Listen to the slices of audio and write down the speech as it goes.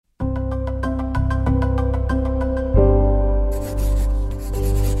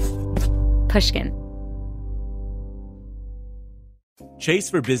Pushkin. Chase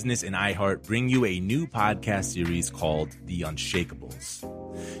for Business and iHeart bring you a new podcast series called The Unshakables.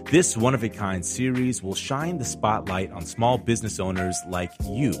 This one-of-a-kind series will shine the spotlight on small business owners like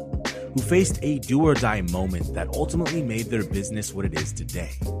you, who faced a do-or-die moment that ultimately made their business what it is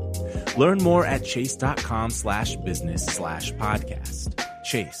today. Learn more at chase.com/business/podcast.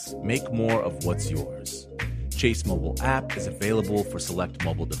 Chase, make more of what's yours. Chase mobile app is available for select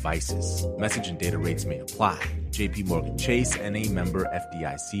mobile devices. Message and data rates may apply. JP Morgan Chase, N.A. member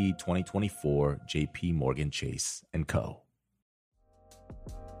FDIC 2024, JP Morgan Chase & Co.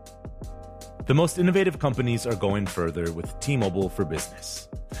 The most innovative companies are going further with T-Mobile for Business.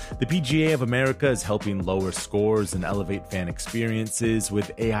 The PGA of America is helping lower scores and elevate fan experiences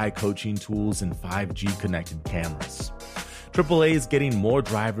with AI coaching tools and 5G connected cameras. AAA is getting more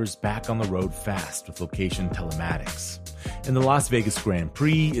drivers back on the road fast with location telematics. And the Las Vegas Grand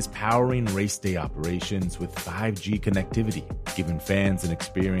Prix is powering race day operations with 5G connectivity, giving fans an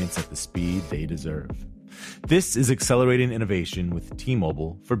experience at the speed they deserve. This is accelerating innovation with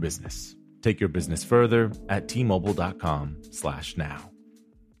T-Mobile for Business. Take your business further at T-Mobile.com/now.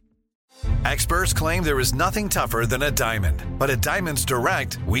 Experts claim there is nothing tougher than a diamond. But at Diamonds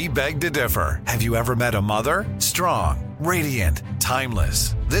Direct, we beg to differ. Have you ever met a mother? Strong, radiant,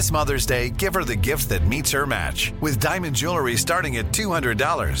 timeless. This Mother's Day, give her the gift that meets her match. With diamond jewelry starting at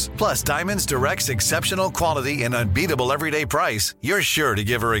 $200. Plus Diamonds Direct's exceptional quality and unbeatable everyday price, you're sure to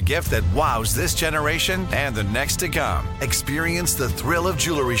give her a gift that wows this generation and the next to come. Experience the thrill of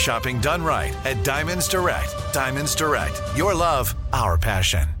jewelry shopping done right at Diamonds Direct. Diamonds Direct. Your love, our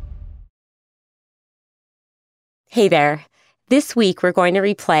passion. Hey there. This week, we're going to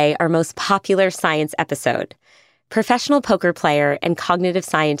replay our most popular science episode. Professional poker player and cognitive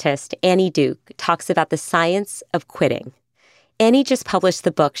scientist Annie Duke talks about the science of quitting. Annie just published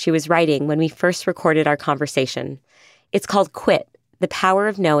the book she was writing when we first recorded our conversation. It's called Quit: The Power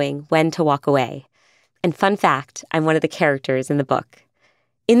of Knowing When to Walk Away. And fun fact, I'm one of the characters in the book.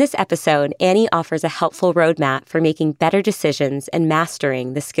 In this episode, Annie offers a helpful roadmap for making better decisions and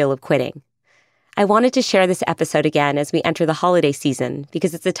mastering the skill of quitting. I wanted to share this episode again as we enter the holiday season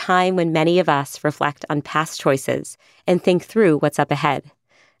because it's a time when many of us reflect on past choices and think through what's up ahead.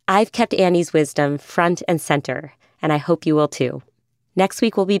 I've kept Annie's wisdom front and center, and I hope you will too. Next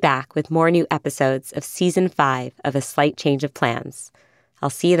week, we'll be back with more new episodes of Season 5 of A Slight Change of Plans. I'll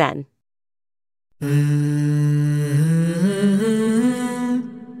see you then.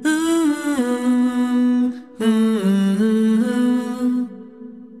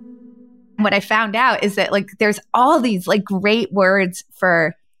 What I found out is that there's all these great words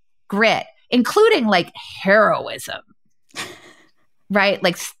for grit, including heroism, right?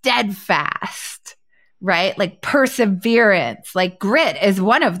 Steadfast, right? Perseverance, grit is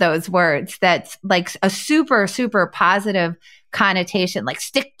one of those words that's a super, super positive connotation,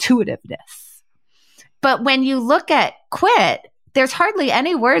 stick-to-itiveness. But when you look at quit, there's hardly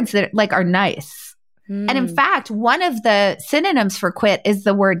any words that are nice. And in fact, one of the synonyms for quit is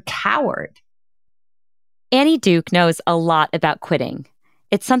the word coward. Annie Duke knows a lot about quitting.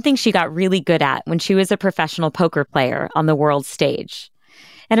 It's something she got really good at when she was a professional poker player on the world stage.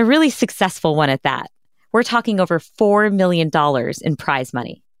 And a really successful one at that. We're talking over $4 million in prize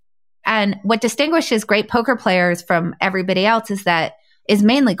money. And what distinguishes great poker players from everybody else is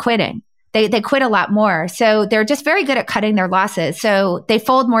mainly quitting. They quit a lot more. So they're just very good at cutting their losses. So they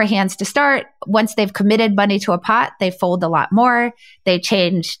fold more hands to start. Once they've committed money to a pot, they fold a lot more. They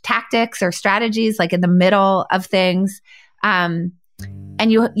change tactics or strategies in the middle of things. And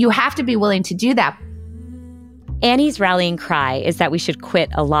you have to be willing to do that. Annie's rallying cry is that we should quit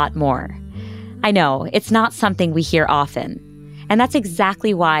a lot more. I know, it's not something we hear often. And that's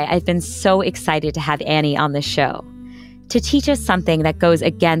exactly why I've been so excited to have Annie on the show. To teach us something that goes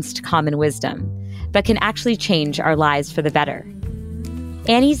against common wisdom, but can actually change our lives for the better.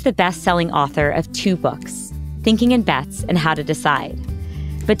 Annie's the best-selling author of 2 books, Thinking in Bets and How to Decide.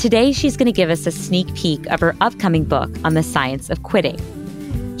 But today she's going to give us a sneak peek of her upcoming book on the science of quitting.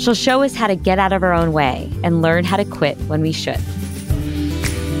 She'll show us how to get out of our own way and learn how to quit when we should.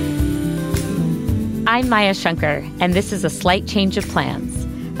 I'm Maya Shankar, and this is A Slight Change of Plans,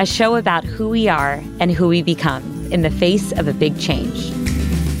 a show about who we are and who we become in the face of a big change.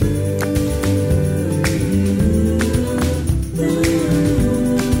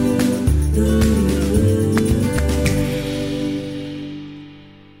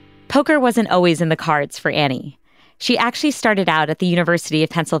 Poker wasn't always in the cards for Annie. She actually started out at the University of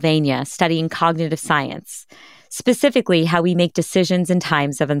Pennsylvania studying cognitive science, specifically how we make decisions in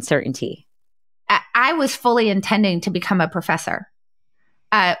times of uncertainty. I was fully intending to become a professor.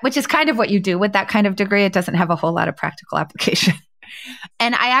 which is kind of what you do with that kind of degree. It doesn't have a whole lot of practical application.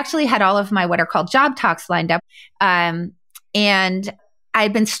 And I actually had all of my what are called job talks lined up. And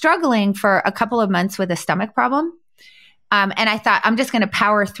I'd been struggling for a couple of months with a stomach problem. And I thought, I'm just going to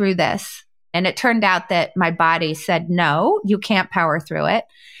power through this. And it turned out that my body said, no, you can't power through it.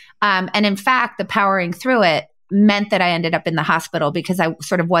 And in fact, the powering through it meant that I ended up in the hospital because I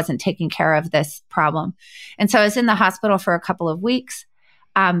sort of wasn't taking care of this problem. And so I was in the hospital for a couple of weeks,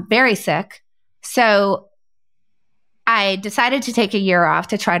 very sick. So I decided to take a year off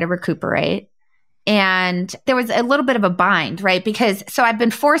to try to recuperate. And there was a little bit of a bind, right? Because so I've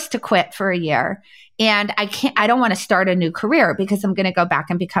been forced to quit for a year and I don't want to start a new career because I'm going to go back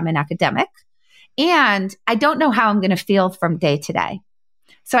and become an academic. And I don't know how I'm going to feel from day to day.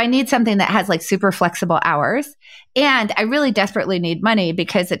 So I need something that has like super flexible hours. And I really desperately need money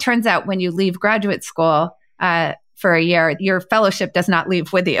because it turns out when you leave graduate school for a year, your fellowship does not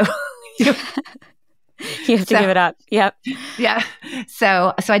leave with you. You have to give it up. Yep. Yeah.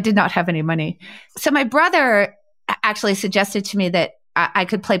 So I did not have any money. So my brother actually suggested to me that I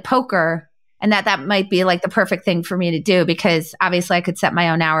could play poker and that might be like the perfect thing for me to do because obviously I could set my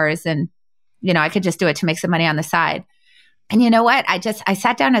own hours and, I could just do it to make some money on the side. And you know what? I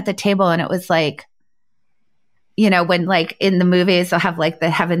sat down at the table and it was like, when like in the movies, they'll have like the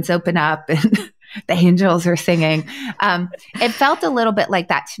heavens open up and the angels are singing. It felt a little bit like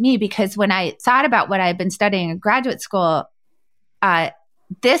that to me because when I thought about what I had been studying in graduate school,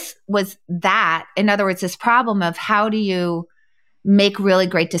 this was that. In other words, this problem of how do you make really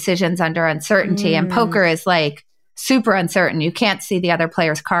great decisions under uncertainty? And poker is like super uncertain. You can't see the other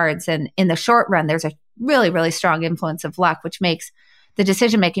player's cards. And in the short run, there's a really, really strong influence of luck, which makes the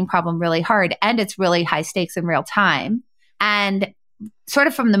decision-making problem really hard. And it's really high stakes in real time. And sort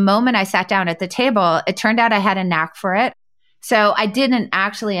of from the moment I sat down at the table, it turned out I had a knack for it. So I didn't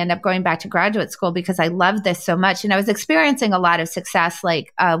actually end up going back to graduate school because I loved this so much. And I was experiencing a lot of success.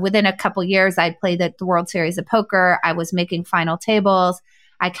 Like within a couple years, I'd played the World Series of Poker. I was making final tables.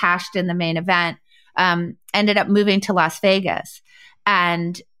 I cashed in the main event, ended up moving to Las Vegas.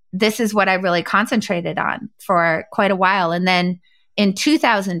 And this is what I really concentrated on for quite a while. And then in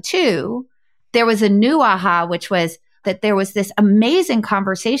 2002, there was a new aha, which was that there was this amazing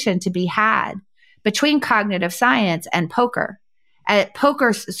conversation to be had between cognitive science and poker.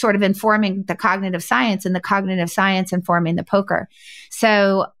 Poker sort of informing the cognitive science and the cognitive science informing the poker.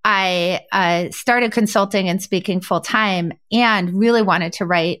 So I started consulting and speaking full time and really wanted to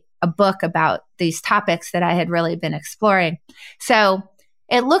write a book about these topics that I had really been exploring. So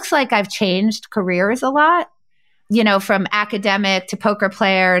it looks like I've changed careers a lot, from academic to poker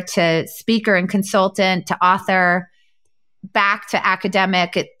player to speaker and consultant to author, back to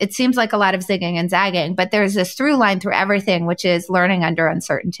academic. It seems like a lot of zigging and zagging, but there's this through line through everything, which is learning under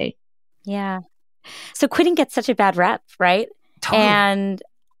uncertainty. Yeah. So quitting gets such a bad rep, right? Totally. And,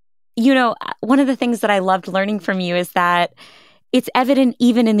 one of the things that I loved learning from you is that it's evident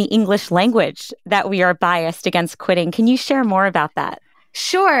even in the English language that we are biased against quitting. Can you share more about that?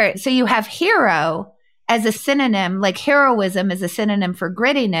 Sure. So you have hero as a synonym, like heroism is a synonym for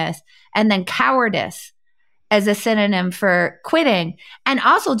grittiness, and then cowardice as a synonym for quitting. And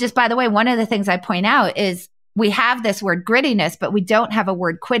also, just by the way, one of the things I point out is we have this word grittiness, but we don't have a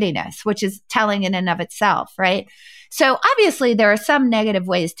word quittiness, which is telling in and of itself, right? So obviously there are some negative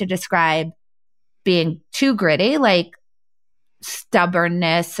ways to describe being too gritty, like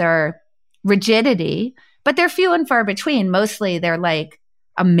stubbornness or rigidity, but they're few and far between. Mostly they're like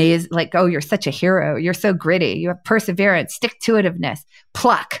amazing, like, oh, you're such a hero. You're so gritty. You have perseverance, stick-to-itiveness,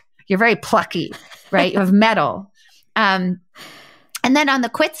 pluck. You're very plucky, right? You have mettle. And then on the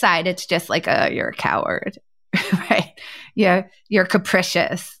quit side, it's just like, oh, you're a coward, right? You're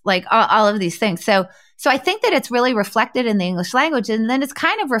capricious, like all of these things. So I think that it's really reflected in the English language. And then it's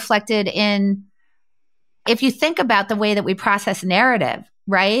kind of reflected in, if you think about the way that we process narrative,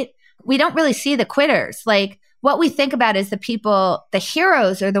 right? We don't really see the quitters. Like what we think about is the people, the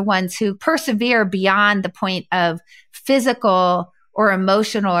heroes are the ones who persevere beyond the point of physical or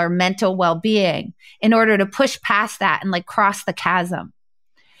emotional or mental well-being in order to push past that and like cross the chasm.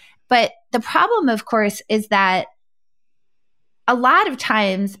 But the problem, of course, is that a lot of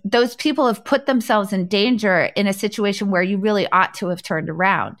times those people have put themselves in danger in a situation where you really ought to have turned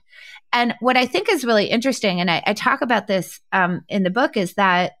around. And what I think is really interesting, and I talk about this in the book, is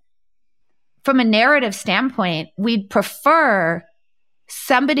that from a narrative standpoint, we'd prefer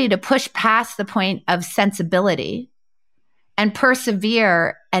somebody to push past the point of sensibility and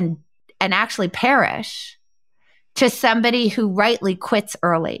persevere and actually perish to somebody who rightly quits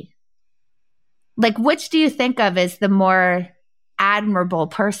early. Like, which do you think of as the more admirable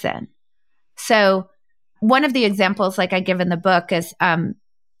person. So one of the examples like I give in the book is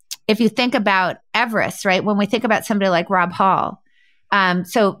if you think about Everest, right? When we think about somebody like Rob Hall.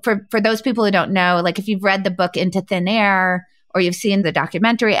 So for those people who don't know, like if you've read the book Into Thin Air or you've seen the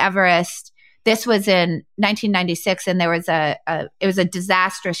documentary Everest, this was in 1996, and there was it was a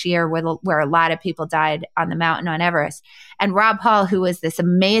disastrous year where a lot of people died on the mountain on Everest. And Rob Hall, who was this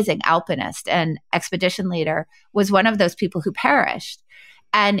amazing alpinist and expedition leader, was one of those people who perished.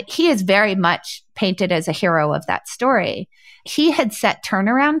 And he is very much painted as a hero of that story. He had set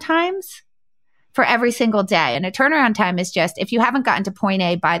turnaround times for every single day. And a turnaround time is just, if you haven't gotten to point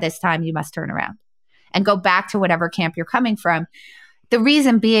A by this time, you must turn around and go back to whatever camp you're coming from. The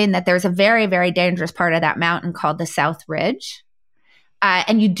reason being that there's a very, very dangerous part of that mountain called the South Ridge.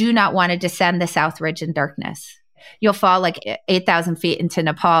 And you do not want to descend the South Ridge in darkness. You'll fall like 8,000 feet into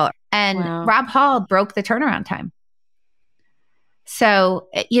Nepal. And Wow. Rob Hall broke the turnaround time. So,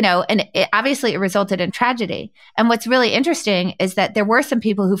 and obviously it resulted in tragedy. And what's really interesting is that there were some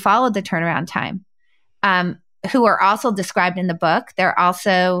people who followed the turnaround time, who are also described in the book. They're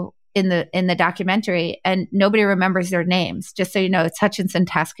also in the documentary, and nobody remembers their names. Just so you know, it's Hutchinson,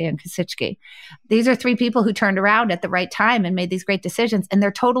 Taskey, and Kosicki. These are three people who turned around at the right time and made these great decisions, and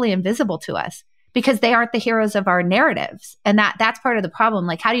they're totally invisible to us because they aren't the heroes of our narratives. And that's part of the problem.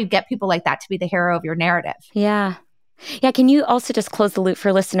 Like, how do you get people like that to be the hero of your narrative? Yeah. Yeah. Can you also just close the loop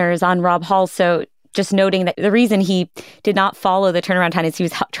for listeners on Rob Hall? So just noting that the reason he did not follow the turnaround time is he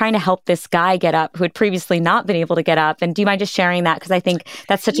was trying to help this guy get up who had previously not been able to get up. And do you mind just sharing that? Because I think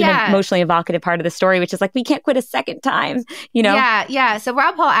that's such an emotionally evocative part of the story, which is like, we can't quit a second time, Yeah. So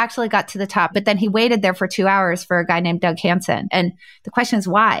Rob Hall actually got to the top, but then he waited there for 2 hours for a guy named Doug Hansen. And the question is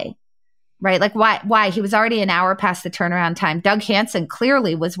why? Right? Like, why? He was already an hour past the turnaround time. Doug Hansen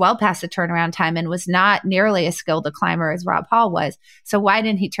clearly was well past the turnaround time and was not nearly as skilled a climber as Rob Hall was. So why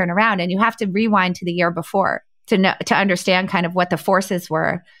didn't he turn around? And you have to rewind to the year before to understand kind of what the forces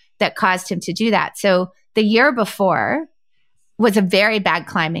were that caused him to do that. So the year before was a very bad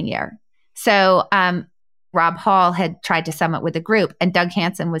climbing year. So Rob Hall had tried to summit with a group, and Doug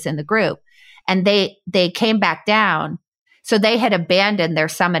Hansen was in the group, and they came back down. So they had abandoned their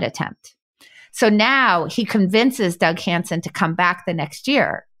summit attempt. So now he convinces Doug Hansen to come back the next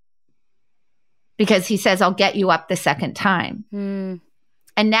year because he says, I'll get you up the second time.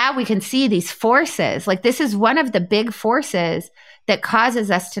 And now we can see these forces. Like, this is one of the big forces that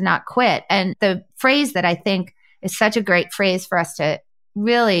causes us to not quit. And the phrase that I think is such a great phrase for us to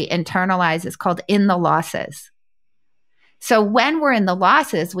really internalize is called in the losses. So when we're in the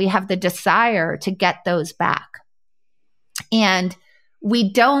losses, we have the desire to get those back. And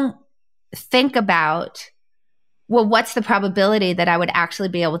we don't think about, well, what's the probability that I would actually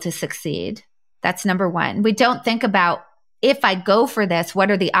be able to succeed? That's number one. We don't think about, if I go for this, what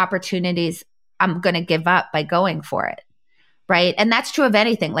are the opportunities I'm going to give up by going for it? Right? And that's true of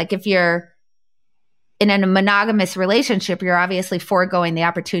anything. Like, if you're in a monogamous relationship, you're obviously foregoing the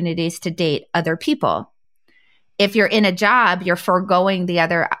opportunities to date other people. If you're in a job, you're foregoing the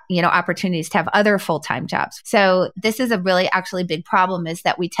other, opportunities to have other full-time jobs. So this is a really actually big problem, is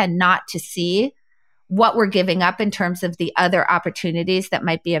that we tend not to see what we're giving up in terms of the other opportunities that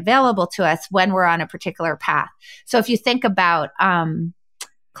might be available to us when we're on a particular path. So if you think about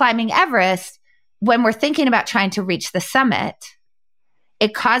climbing Everest, when we're thinking about trying to reach the summit,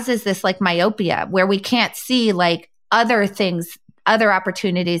 it causes this like myopia where we can't see like other things, other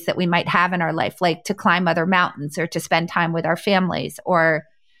opportunities that we might have in our life, like to climb other mountains or to spend time with our families or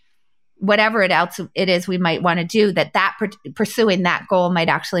whatever else it is we might want to do, that pursuing that goal might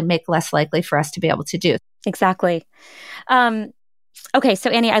actually make less likely for us to be able to do. Exactly. Okay, so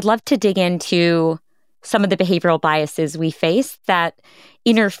Annie, I'd love to dig into some of the behavioral biases we face that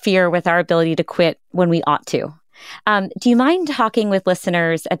interfere with our ability to quit when we ought to. Do you mind talking with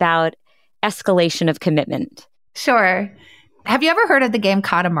listeners about escalation of commitment? Sure. Have you ever heard of the game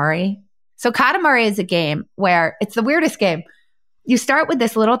Katamari? So Katamari is a game where it's the weirdest game. You start with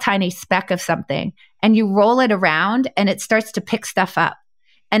this little tiny speck of something and you roll it around and it starts to pick stuff up.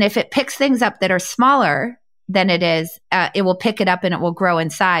 And if it picks things up that are smaller than it is, it will pick it up and it will grow in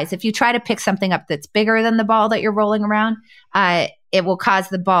size. If you try to pick something up that's bigger than the ball that you're rolling around, it will cause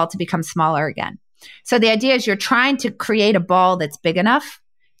the ball to become smaller again. So the idea is you're trying to create a ball that's big enough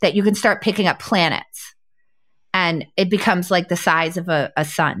that you can start picking up planets. And it becomes like the size of a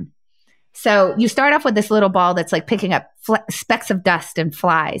sun. So you start off with this little ball that's like picking up specks of dust and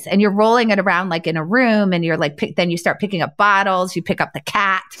flies, and you're rolling it around like in a room, and you're like, then you start picking up bottles, you pick up the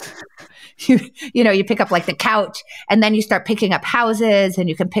cat, you pick up like the couch, and then you start picking up houses, and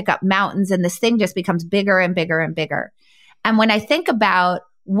you can pick up mountains, and this thing just becomes bigger and bigger and bigger. And when I think about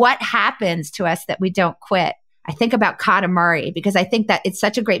what happens to us that we don't quit, I think about Katamari, because I think that it's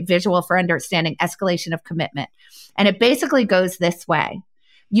such a great visual for understanding escalation of commitment. And it basically goes this way.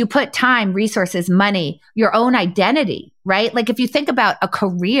 You put time, resources, money, your own identity, right? Like if you think about a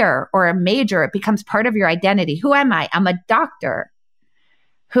career or a major, it becomes part of your identity. Who am I? I'm a doctor.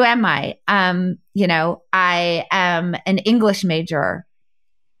 Who am I? I am an English major,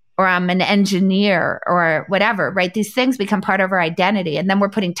 or I'm an engineer, or whatever, right? These things become part of our identity. And then we're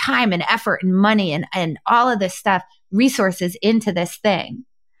putting time and effort and money and all of this stuff, resources into this thing.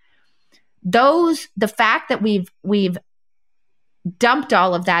 The fact that we've dumped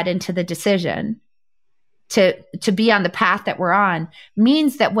all of that into the decision to be on the path that we're on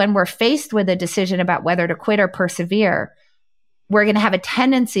means that when we're faced with a decision about whether to quit or persevere, we're going to have a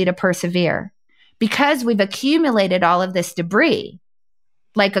tendency to persevere because we've accumulated all of this debris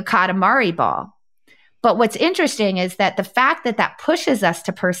like a Katamari ball. But what's interesting is that the fact that that pushes us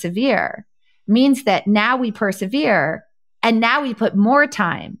to persevere means that now we persevere and now we put more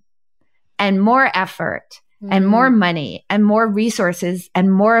time and more effort and more money and more resources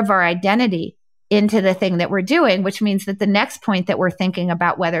and more of our identity into the thing that we're doing, which means that the next point that we're thinking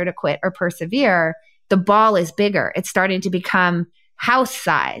about whether to quit or persevere, the ball is bigger. It's starting to become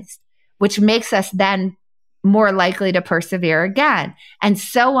house-sized, which makes us then more likely to persevere again, and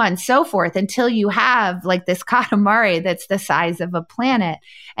so on and so forth until you have like this Katamari that's the size of a planet,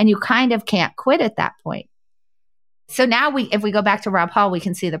 and you kind of can't quit at that point. So now if we go back to Rob Hall, we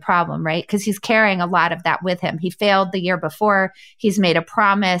can see the problem, right? Because he's carrying a lot of that with him. He failed the year before. He's made a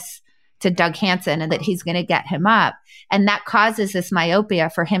promise to Doug Hansen and that he's going to get him up. And that causes this myopia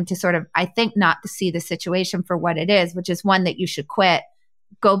for him to sort of, I think, not to see the situation for what it is, which is one that you should quit,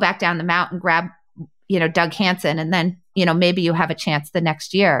 go back down the mountain, grab, Doug Hansen, and then, maybe you have a chance the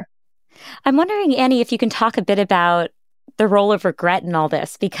next year. I'm wondering, Annie, if you can talk a bit about the role of regret in all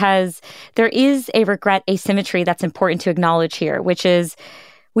this, because there is a regret asymmetry that's important to acknowledge here, which is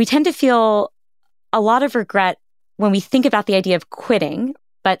we tend to feel a lot of regret when we think about the idea of quitting,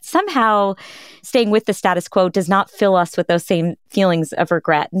 but somehow staying with the status quo does not fill us with those same feelings of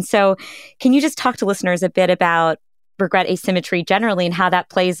regret. And so can you just talk to listeners a bit about regret asymmetry generally and how that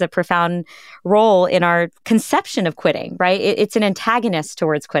plays a profound role in our conception of quitting, right? It's an antagonist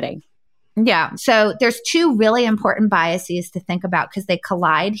towards quitting. Yeah. So there's two really important biases to think about because they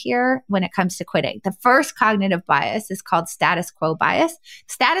collide here when it comes to quitting. The first cognitive bias is called status quo bias.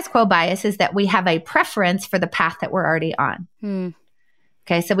 Status quo bias is that we have a preference for the path that we're already on.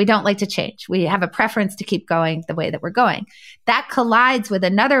 Okay. So we don't like to change. We have a preference to keep going the way that we're going. That collides with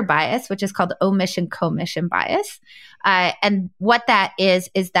another bias, which is called omission-commission bias. And what that is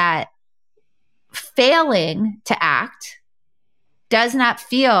that failing to act does not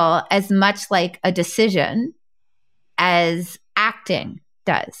feel as much like a decision as acting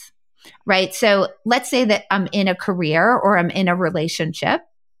does, right? So let's say that I'm in a career or I'm in a relationship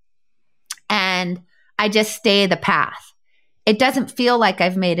and I just stay the path. It doesn't feel like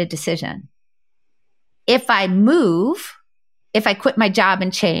I've made a decision. If I move, if I quit my job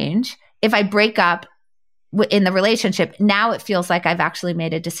and change, if I break up in the relationship, now it feels like I've actually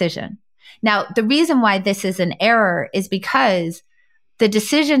made a decision. Now, the reason why this is an error is because the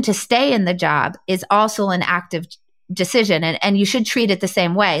decision to stay in the job is also an active decision, and you should treat it the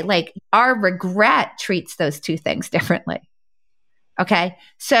same way. Like our regret treats those two things differently. Okay.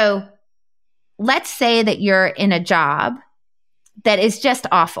 So let's say that you're in a job that is just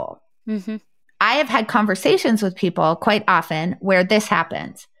awful. Mm-hmm. I have had conversations with people quite often where this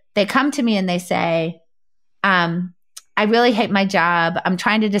happens. They come to me and they say, I really hate my job. I'm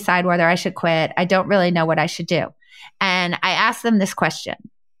trying to decide whether I should quit. I don't really know what I should do. And I ask them this question.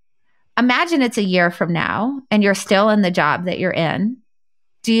 Imagine it's a year from now and you're still in the job that you're in.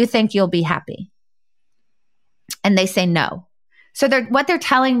 Do you think you'll be happy? And they say no. So what they're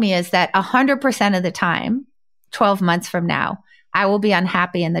telling me is that 100% of the time, 12 months from now, I will be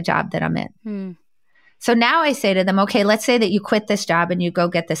unhappy in the job that I'm in. So now I say to them, okay, let's say that you quit this job and you go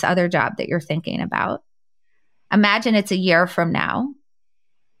get this other job that you're thinking about. Imagine it's a year from now.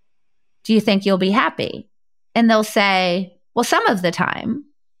 Do you think you'll be happy? And they'll say, well, some of the time,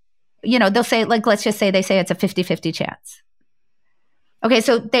 they'll say, like, let's just say they say it's a 50-50 chance. Okay,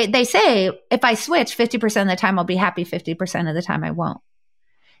 so they say, if I switch, 50% of the time I'll be happy, 50% of the time I won't.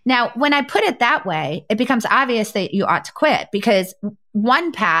 Now, when I put it that way, it becomes obvious that you ought to quit because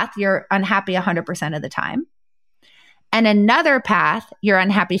one path, you're unhappy 100% of the time. And another path, you're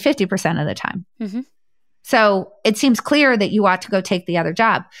unhappy 50% of the time. Mm-hmm. So it seems clear that you ought to go take the other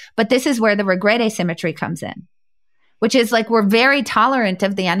job. But this is where the regret asymmetry comes in. which is like we're very tolerant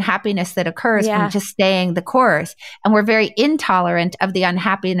of the unhappiness that occurs from just staying the course. And we're very intolerant of the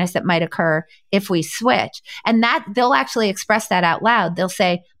unhappiness that might occur if we switch. And that they'll actually express that out loud. They'll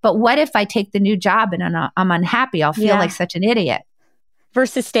say, but what if I take the new job and I'm unhappy? I'll feel like such an idiot.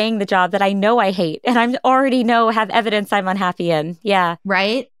 Versus staying the job that I know I hate and I already have evidence I'm unhappy in. Yeah.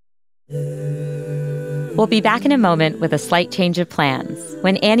 Right? We'll be back in a moment with a slight change of plans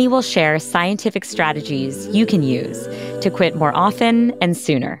when Annie will share scientific strategies you can use to quit more often and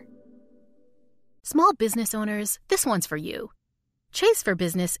sooner. Small business owners, this one's for you. Chase for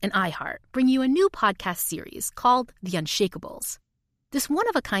Business and iHeart bring you a new podcast series called The Unshakables. This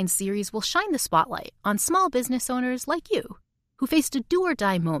one-of-a-kind series will shine the spotlight on small business owners like you, who faced a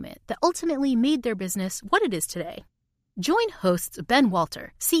do-or-die moment that ultimately made their business what it is today. Join hosts Ben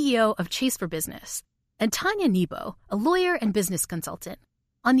Walter, CEO of Chase for Business, and Tanya Nebo, a lawyer and business consultant,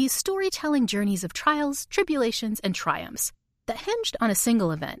 on these storytelling journeys of trials, tribulations, and triumphs that hinged on a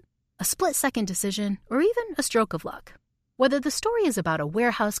single event, a split-second decision, or even a stroke of luck. Whether the story is about a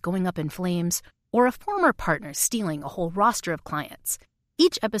warehouse going up in flames or a former partner stealing a whole roster of clients,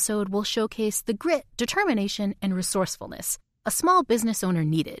 each episode will showcase the grit, determination, and resourcefulness a small business owner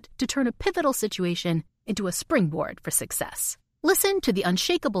needed to turn a pivotal situation into a springboard for success. Listen to The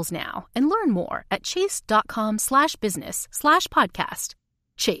Unshakables now and learn more at chase.com/business/podcast.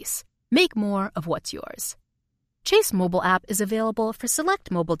 Chase, make more of what's yours. Chase mobile app is available for select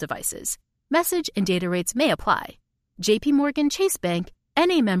mobile devices. Message and data rates may apply. JP Morgan Chase Bank,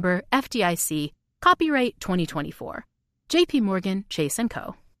 NA member FDIC, copyright 2024. JP Morgan Chase &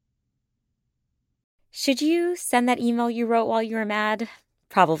 Co. Should you send that email you wrote while you were mad?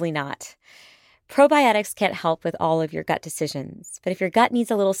 Probably not. Probiotics can't help with all of your gut decisions, but if your gut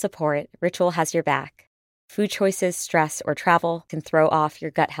needs a little support, Ritual has your back. Food choices, stress, or travel can throw off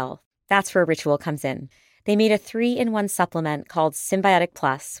your gut health. That's where Ritual comes in. They made a 3-in-1 supplement called Symbiotic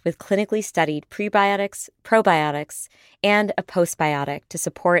Plus with clinically studied prebiotics, probiotics, and a postbiotic to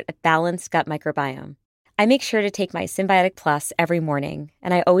support a balanced gut microbiome. I make sure to take my Symbiotic Plus every morning,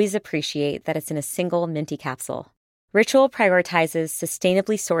 and I always appreciate that it's in a single minty capsule. Ritual prioritizes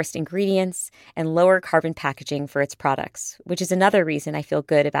sustainably sourced ingredients and lower carbon packaging for its products, which is another reason I feel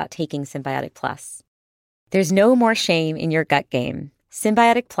good about taking Symbiotic Plus. There's no more shame in your gut game.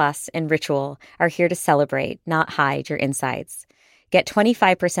 Symbiotic Plus and Ritual are here to celebrate, not hide your insides. Get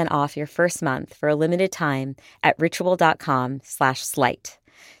 25% off your first month for a limited time at ritual.com/slight.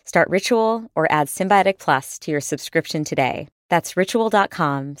 Start Ritual or add Symbiotic Plus to your subscription today. That's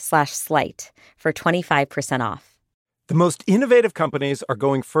ritual.com/slight for 25% off. The most innovative companies are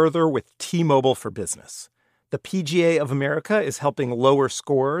going further with T-Mobile for Business. The PGA of America is helping lower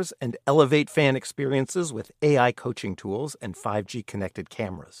scores and elevate fan experiences with AI coaching tools and 5G connected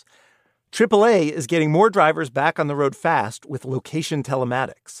cameras. AAA is getting more drivers back on the road fast with location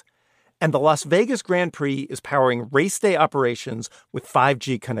telematics. And the Las Vegas Grand Prix is powering race day operations with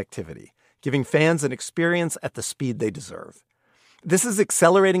 5G connectivity, giving fans an experience at the speed they deserve. This is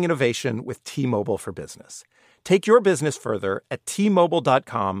accelerating innovation with T-Mobile for Business. Take your business further at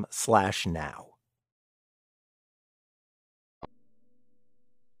T-Mobile.com/now.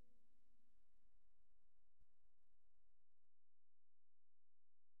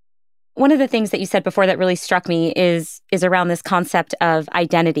 One of the things that you said before that really struck me is around this concept of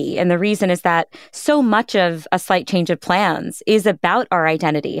identity. And the reason is that so much of a slight change of plans is about our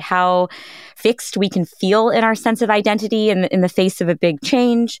identity, how fixed we can feel in our sense of identity in the face of a big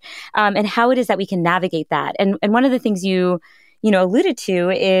change, and how it is that we can navigate that. And one of the things you alluded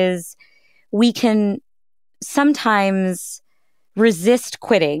to is we can sometimes resist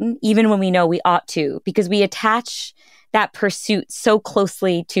quitting even when we know we ought to, because we attach that pursuit so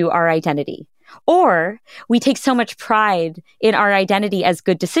closely to our identity. Or we take so much pride in our identity as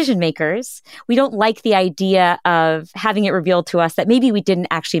good decision makers, we don't like the idea of having it revealed to us that maybe we didn't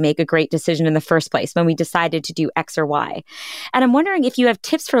actually make a great decision in the first place when we decided to do X or Y. And I'm wondering if you have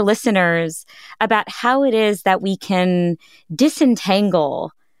tips for listeners about how it is that we can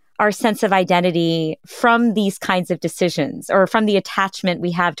disentangle our sense of identity from these kinds of decisions or from the attachment we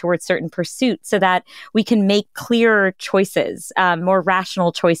have towards certain pursuits so that we can make clearer choices, more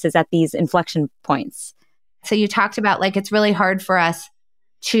rational choices at these inflection points. So you talked about like it's really hard for us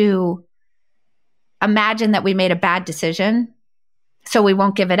to imagine that we made a bad decision, so we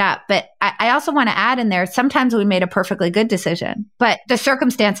won't give it up. But I also want to add in there, sometimes we made a perfectly good decision, but the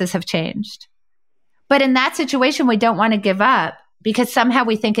circumstances have changed. But in that situation, we don't want to give up, because somehow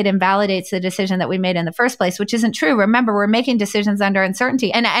we think it invalidates the decision that we made in the first place, which isn't true. Remember, we're making decisions under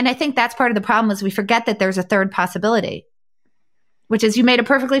uncertainty. And I think that's part of the problem is we forget that there's a third possibility, which is you made a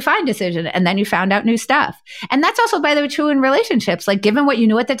perfectly fine decision and then you found out new stuff. And that's also, by the way, true in relationships. Like, given what you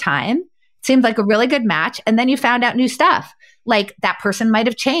knew at the time, it seemed like a really good match, and then you found out new stuff. Like, that person might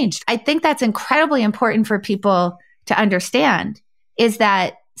have changed. I think that's incredibly important for people to understand, is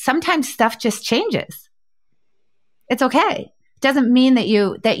that sometimes stuff just changes. It's okay. It doesn't mean that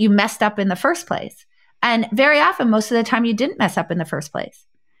you messed up in the first place. And very often, most of the time, you didn't mess up in the first place.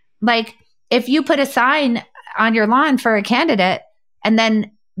 Like, if you put a sign on your lawn for a candidate and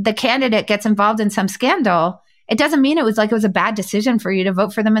then the candidate gets involved in some scandal, it doesn't mean it was a bad decision for you to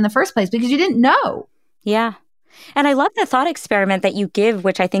vote for them in the first place, because you didn't know. Yeah. And I love the thought experiment that you give,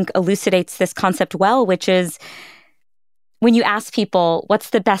 which I think elucidates this concept well, which is when you ask people,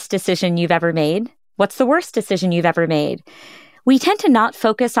 what's the best decision you've ever made? What's the worst decision you've ever made? We tend to not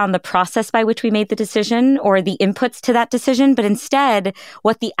focus on the process by which we made the decision or the inputs to that decision, but instead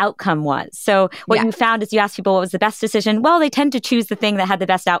what the outcome was. So what you found is you asked people what was the best decision. Well, they tend to choose the thing that had the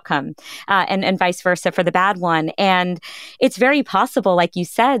best outcome, and vice versa for the bad one. And it's very possible, like you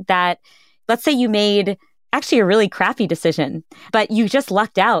said, that let's say you made actually a really crappy decision, but you just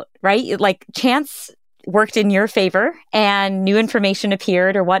lucked out, right? Like, chance worked in your favor and new information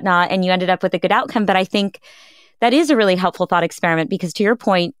appeared or whatnot, and you ended up with a good outcome. But I think that is a really helpful thought experiment, because to your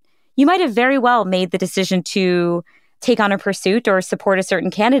point, you might have very well made the decision to take on a pursuit or support a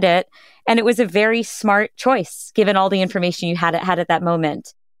certain candidate, and it was a very smart choice given all the information you had at that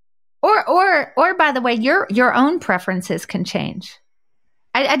moment. Or by the way, your own preferences can change.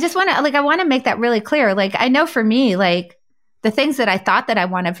 I just want to I want to make that really clear. Like, I know for me, like, the things that I thought that I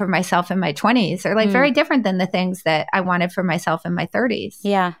wanted for myself in my 20s are very different than the things that I wanted for myself in my 30s.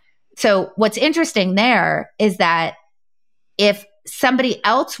 Yeah. So what's interesting there is that if somebody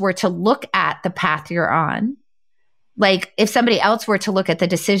else were to look at the path you're on, like if somebody else were to look at the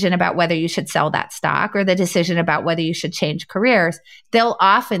decision about whether you should sell that stock or the decision about whether you should change careers, they'll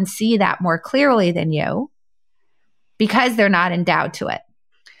often see that more clearly than you because they're not endowed to it.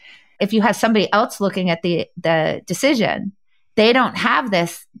 If you have somebody else looking at the decision, they don't have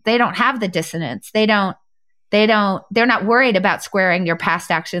this, they don't have the dissonance. They're not worried about squaring your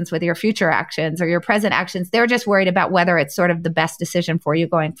past actions with your future actions or your present actions. They're just worried about whether it's sort of the best decision for you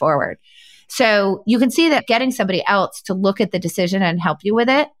going forward. So you can see that getting somebody else to look at the decision and help you with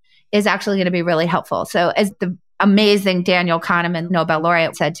it is actually going to be really helpful. So as the amazing Daniel Kahneman, Nobel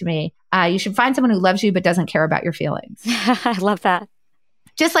laureate, said to me, you should find someone who loves you but doesn't care about your feelings. I love that.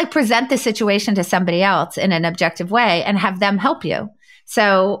 Just like present the situation to somebody else in an objective way and have them help you.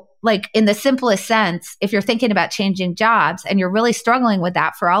 So like in the simplest sense, if you're thinking about changing jobs and you're really struggling with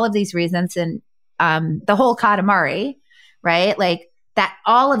that for all of these reasons and the whole Katamari, right? Like that,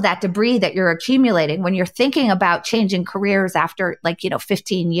 all of that debris that you're accumulating when you're thinking about changing careers after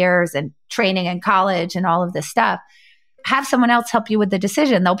 15 years and training in college and all of this stuff, have someone else help you with the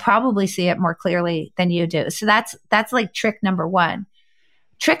decision. They'll probably see it more clearly than you do. So that's like trick number one.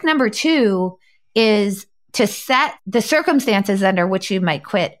 Trick number two is to set the circumstances under which you might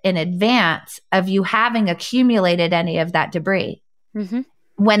quit in advance of you having accumulated any of that debris. Mm-hmm.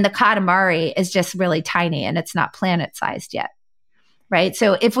 When the Katamari is just really tiny and it's not planet-sized yet, right?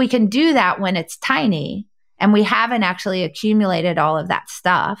 So if we can do that when it's tiny and we haven't actually accumulated all of that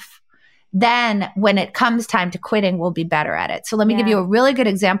stuff, then when it comes time to quitting, we'll be better at it. So let me give you a really good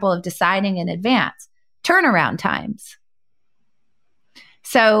example of deciding in advance. Turnaround times.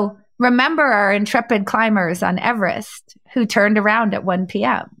 So remember our intrepid climbers on Everest who turned around at 1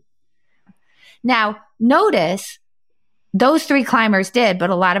 p.m. Now, notice those 3 climbers did, but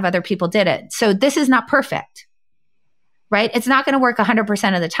a lot of other people didn't. So this is not perfect, right? It's not going to work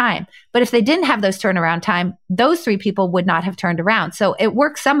 100% of the time. But if they didn't have those turnaround time, those 3 people would not have turned around. So it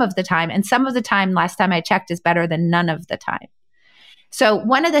works some of the time. And some of the time, last time I checked, is better than none of the time. So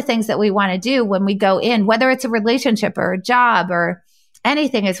one of the things that we want to do when we go in, whether it's a relationship or a job or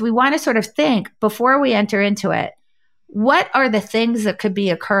anything, is we want to sort of think before we enter into it, what are the things that could be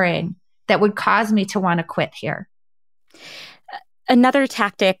occurring that would cause me to want to quit here? Another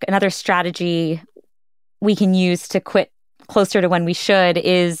tactic, another strategy we can use to quit closer to when we should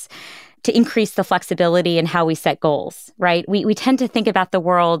is to increase the flexibility in how we set goals, right? We tend to think about the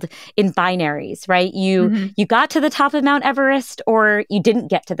world in binaries, right? You got to the top of Mount Everest or you didn't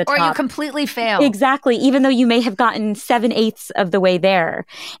get to the top. Or you completely failed. Exactly, even though you may have gotten 7/8 of the way there.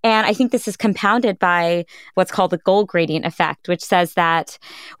 And I think this is compounded by what's called the goal gradient effect, which says that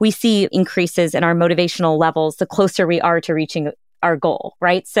we see increases in our motivational levels the closer we are to reaching our goal,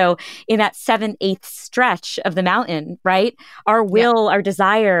 right? So in that 7/8 stretch of the mountain, right, our will, our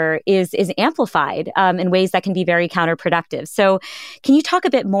desire is amplified in ways that can be very counterproductive. So can you talk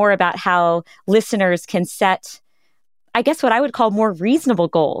a bit more about how listeners can set I guess, what I would call more reasonable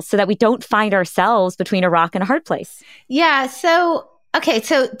goals so that we don't find ourselves between a rock and a hard place? Yeah. So, okay.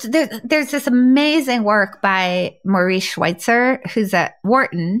 So there's this amazing work by Maurice Schweitzer, who's at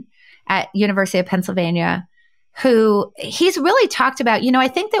Wharton at University of Pennsylvania, who he's really talked about, I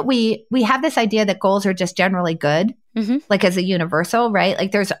think that we have this idea that goals are just generally good, like as a universal, right?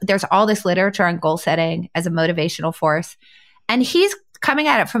 Like there's all this literature on goal setting as a motivational force. And he's coming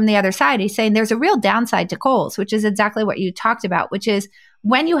at it from the other side. He's saying there's a real downside to goals, which is exactly what you talked about, which is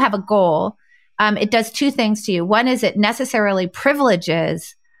when you have a goal, it does two things to you. One is it necessarily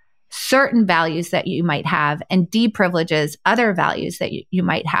privileges certain values that you might have and deprivileges other values that you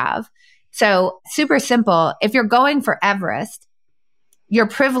might have. So super simple. If you're going for Everest, you're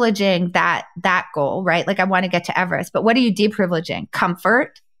privileging that goal, right? Like I want to get to Everest, but what are you deprivileging?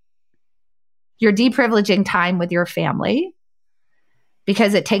 Comfort. You're deprivileging time with your family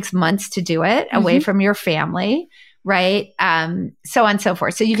because it takes months to do it away from your family, right? So on and so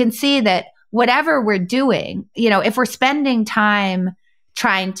forth. So you can see that whatever we're doing, if we're spending time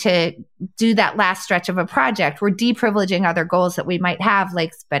trying to do that last stretch of a project, we're deprivileging other goals that we might have,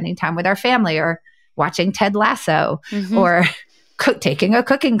 like spending time with our family or watching Ted Lasso or taking a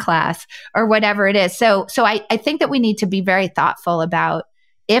cooking class or whatever it is. So I think that we need to be very thoughtful about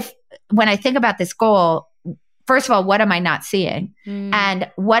when I think about this goal, first of all, what am I not seeing? And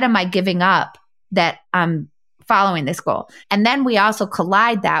what am I giving up that I'm following this goal? And then we also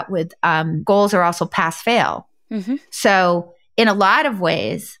collide that with goals are also pass fail. So in a lot of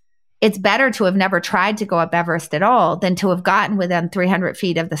ways, it's better to have never tried to go up Everest at all than to have gotten within 300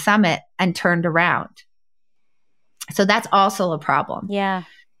 feet of the summit and turned around. So that's also a problem. Yeah.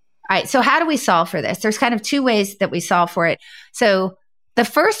 All right. So how do we solve for this? There's kind of two ways that we solve for it. So the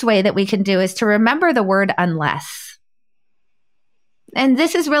first way that we can do is to remember the word unless. And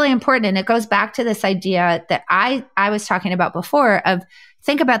this is really important. And it goes back to this idea that I was talking about before of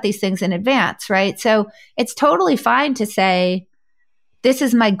think about these things in advance, right? So it's totally fine to say, this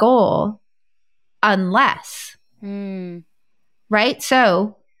is my goal, unless, right?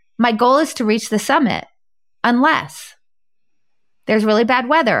 So my goal is to reach the summit, unless there's really bad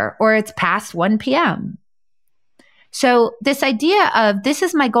weather or it's past 1 p.m. So this idea of this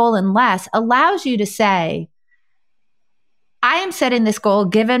is my goal unless allows you to say, I am setting this goal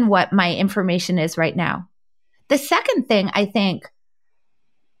given what my information is right now. The second thing I think,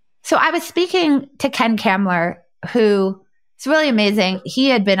 so I was speaking to Ken Kamler, who is really amazing. He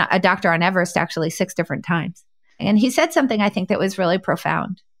had been a doctor on Everest actually 6 different times. And he said something I think that was really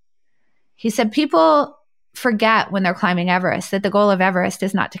profound. He said, people forget when they're climbing Everest that the goal of Everest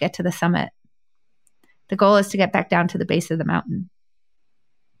is not to get to the summit. The goal is to get back down to the base of the mountain.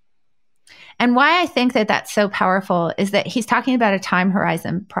 And why I think that that's so powerful is that he's talking about a time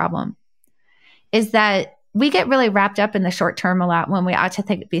horizon problem, is that we get really wrapped up in the short term a lot when we ought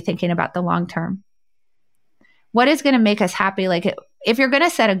to be thinking about the long term. What is going to make us happy? Like if you're going to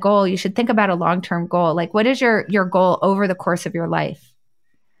set a goal, you should think about a long-term goal. Like what is your goal over the course of your life?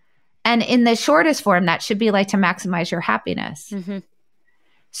 And in the shortest form, that should be like to maximize your happiness.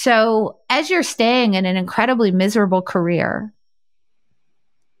 So as you're staying in an incredibly miserable career,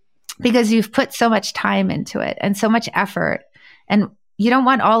 because you've put so much time into it and so much effort, and you don't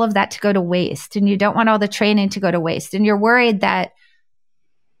want all of that to go to waste, and you don't want all the training to go to waste, and you're worried that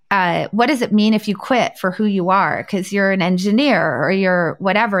what does it mean if you quit for who you are? Because you're an engineer or you're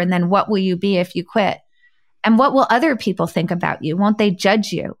whatever, and then what will you be if you quit? And what will other people think about you? Won't they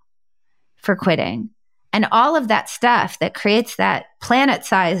judge you for quitting? And all of that stuff that creates that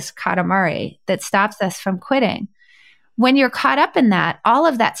planet-sized katamari that stops us from quitting. When you're caught up in that, all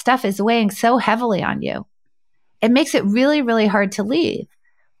of that stuff is weighing so heavily on you. It makes it really, really hard to leave,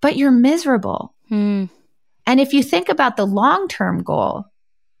 but you're miserable. And if you think about the long-term goal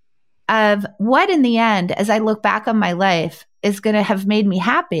of what in the end, as I look back on my life, is going to have made me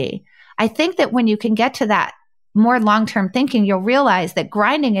happy, I think that when you can get to that more long-term thinking, you'll realize that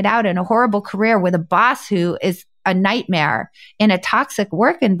grinding it out in a horrible career with a boss who is a nightmare in a toxic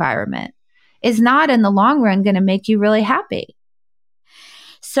work environment is not in the long run going to make you really happy.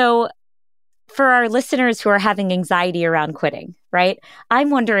 So for our listeners who are having anxiety around quitting, right? I'm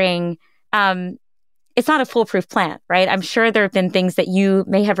wondering, it's not a foolproof plan, right? I'm sure there have been things that you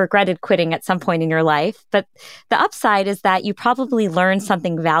may have regretted quitting at some point in your life, but the upside is that you probably learned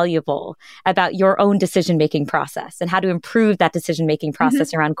something valuable about your own decision-making process and how to improve that decision-making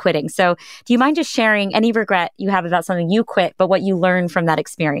process around quitting. So do you mind just sharing any regret you have about something you quit, but what you learned from that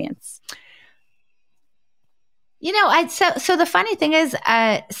experience? So the funny thing is,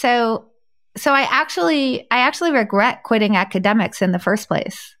 so I actually regret quitting academics in the first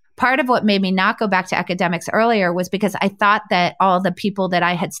place. part of what made me not go back to academics earlier was because I thought that all the people that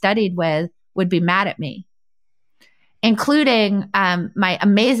I had studied with would be mad at me, including my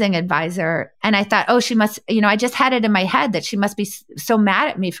amazing advisor. And I thought, oh, she must, I just had it in my head that she must be so mad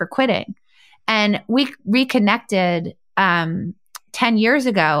at me for quitting. And we reconnected 10 years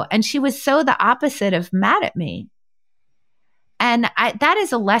ago, and she was so the opposite of mad at me. And that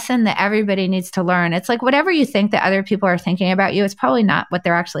is a lesson that everybody needs to learn. It's like whatever you think that other people are thinking about you, it's probably not what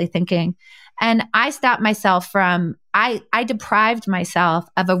they're actually thinking. And I stopped myself from, I deprived myself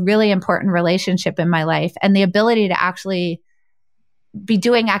of a really important relationship in my life and the ability to actually be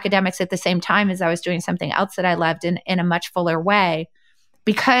doing academics at the same time as I was doing something else that I loved in a much fuller way,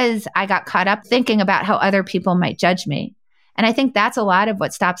 because I got caught up thinking about how other people might judge me. And I think that's a lot of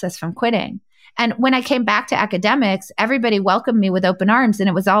what stops us from quitting. And when I came back to academics, everybody welcomed me with open arms, and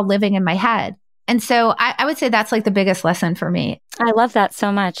it was all living in my head. And so I would say that's like the biggest lesson for me. I love that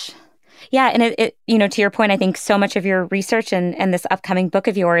so much. Yeah. And it to your point, I think so much of your research and this upcoming book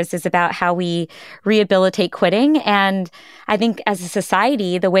of yours is about how we rehabilitate quitting. And I think as a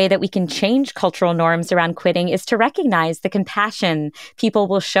society, the way that we can change cultural norms around quitting is to recognize the compassion people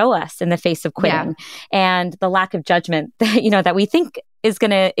will show us in the face of quitting and the lack of judgment that we think is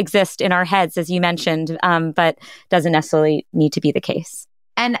going to exist in our heads, as you mentioned, but doesn't necessarily need to be the case.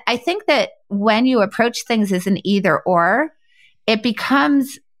 And I think that when you approach things as an either or, it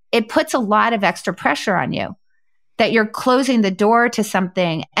puts a lot of extra pressure on you, that you're closing the door to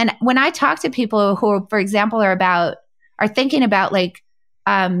something. And when I talk to people who, for example, are thinking about like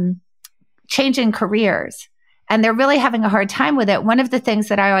changing careers, and they're really having a hard time with it, one of the things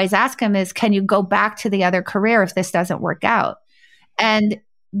that I always ask them is, can you go back to the other career if this doesn't work out? And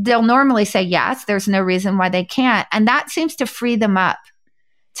they'll normally say yes. There's no reason why they can't. And that seems to free them up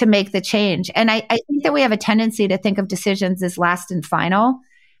to make the change. And I think that we have a tendency to think of decisions as last and final.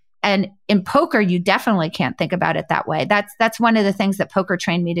 And in poker, you definitely can't think about it that way. That's one of the things that poker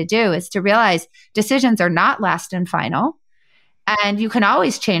trained me to do, is to realize decisions are not last and final. And you can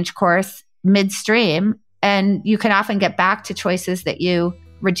always change course midstream, and you can often get back to choices that you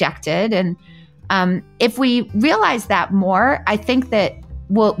rejected. And if we realize that more, I think that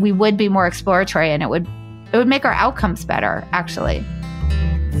we would be more exploratory, and it would make our outcomes better, actually.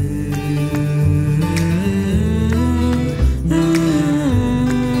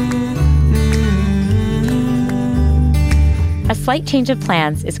 A Slight Change of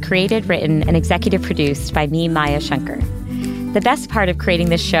Plans is created, written, and executive produced by me, Maya Shankar. The best part of creating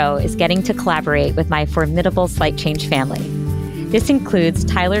this show is getting to collaborate with my formidable Slight Change family. This includes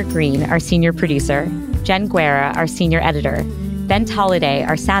Tyler Green, our senior producer, Jen Guerra, our senior editor, Ben Tolliday,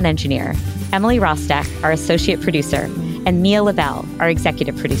 our sound engineer, Emily Rostek, our associate producer, and Mia LaBelle, our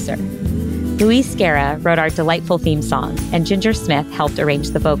executive producer. Luis Guerra wrote our delightful theme song, and Ginger Smith helped arrange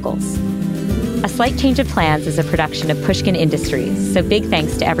the vocals. A Slight Change of Plans is a production of Pushkin Industries, so big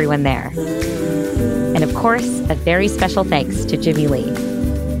thanks to everyone there. And of course, a very special thanks to Jimmy Lee.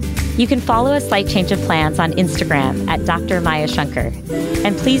 You can follow A Slight Change of Plans on Instagram at Dr. Maya Shankar.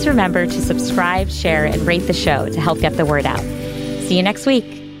 And please remember to subscribe, share, and rate the show to help get the word out. See you next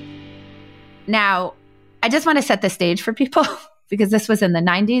week. Now, I just want to set the stage for people because this was in the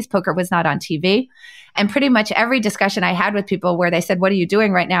 90s. Poker was not on TV. And pretty much every discussion I had with people where they said, what are you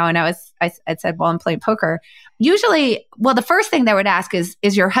doing right now? And I said, well, I'm playing poker. Usually, the first thing they would ask is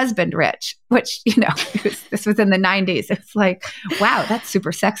your husband rich? Which, this was in the 90s. It's like, wow, that's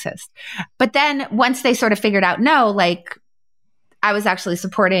super sexist. But then once they sort of figured out, no, like I was actually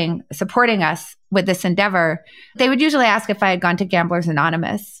supporting us with this endeavor, they would usually ask if I had gone to Gamblers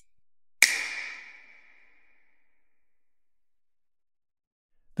Anonymous.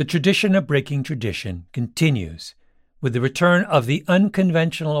 The tradition of breaking tradition continues with the return of the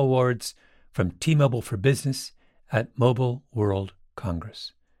Unconventional Awards from T-Mobile for Business at Mobile World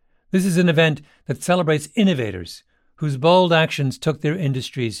Congress. This is an event that celebrates innovators whose bold actions took their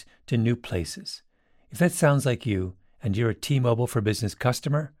industries to new places. If that sounds like you and you're a T-Mobile for Business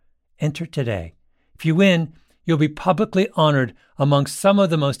customer, enter today. If you win, you'll be publicly honored amongst some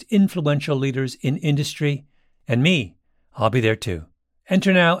of the most influential leaders in industry. And me, I'll be there too.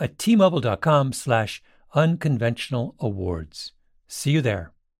 Enter now at tmobile.com/unconventional awards. See you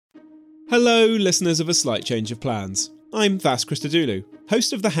there. Hello, listeners of A Slight Change of Plans. I'm Vas Christodoulou,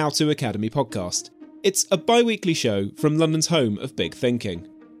 host of the How To Academy podcast. It's a bi-weekly show from London's home of big thinking.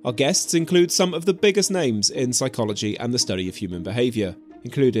 Our guests include some of the biggest names in psychology and the study of human behaviour,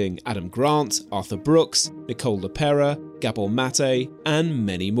 including Adam Grant, Arthur Brooks, Nicole LePera, Gabor Mate, and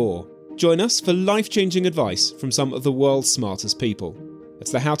many more. Join us for life-changing advice from some of the world's smartest people.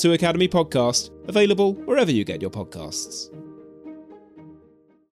 It's the How To Academy podcast, available wherever you get your podcasts.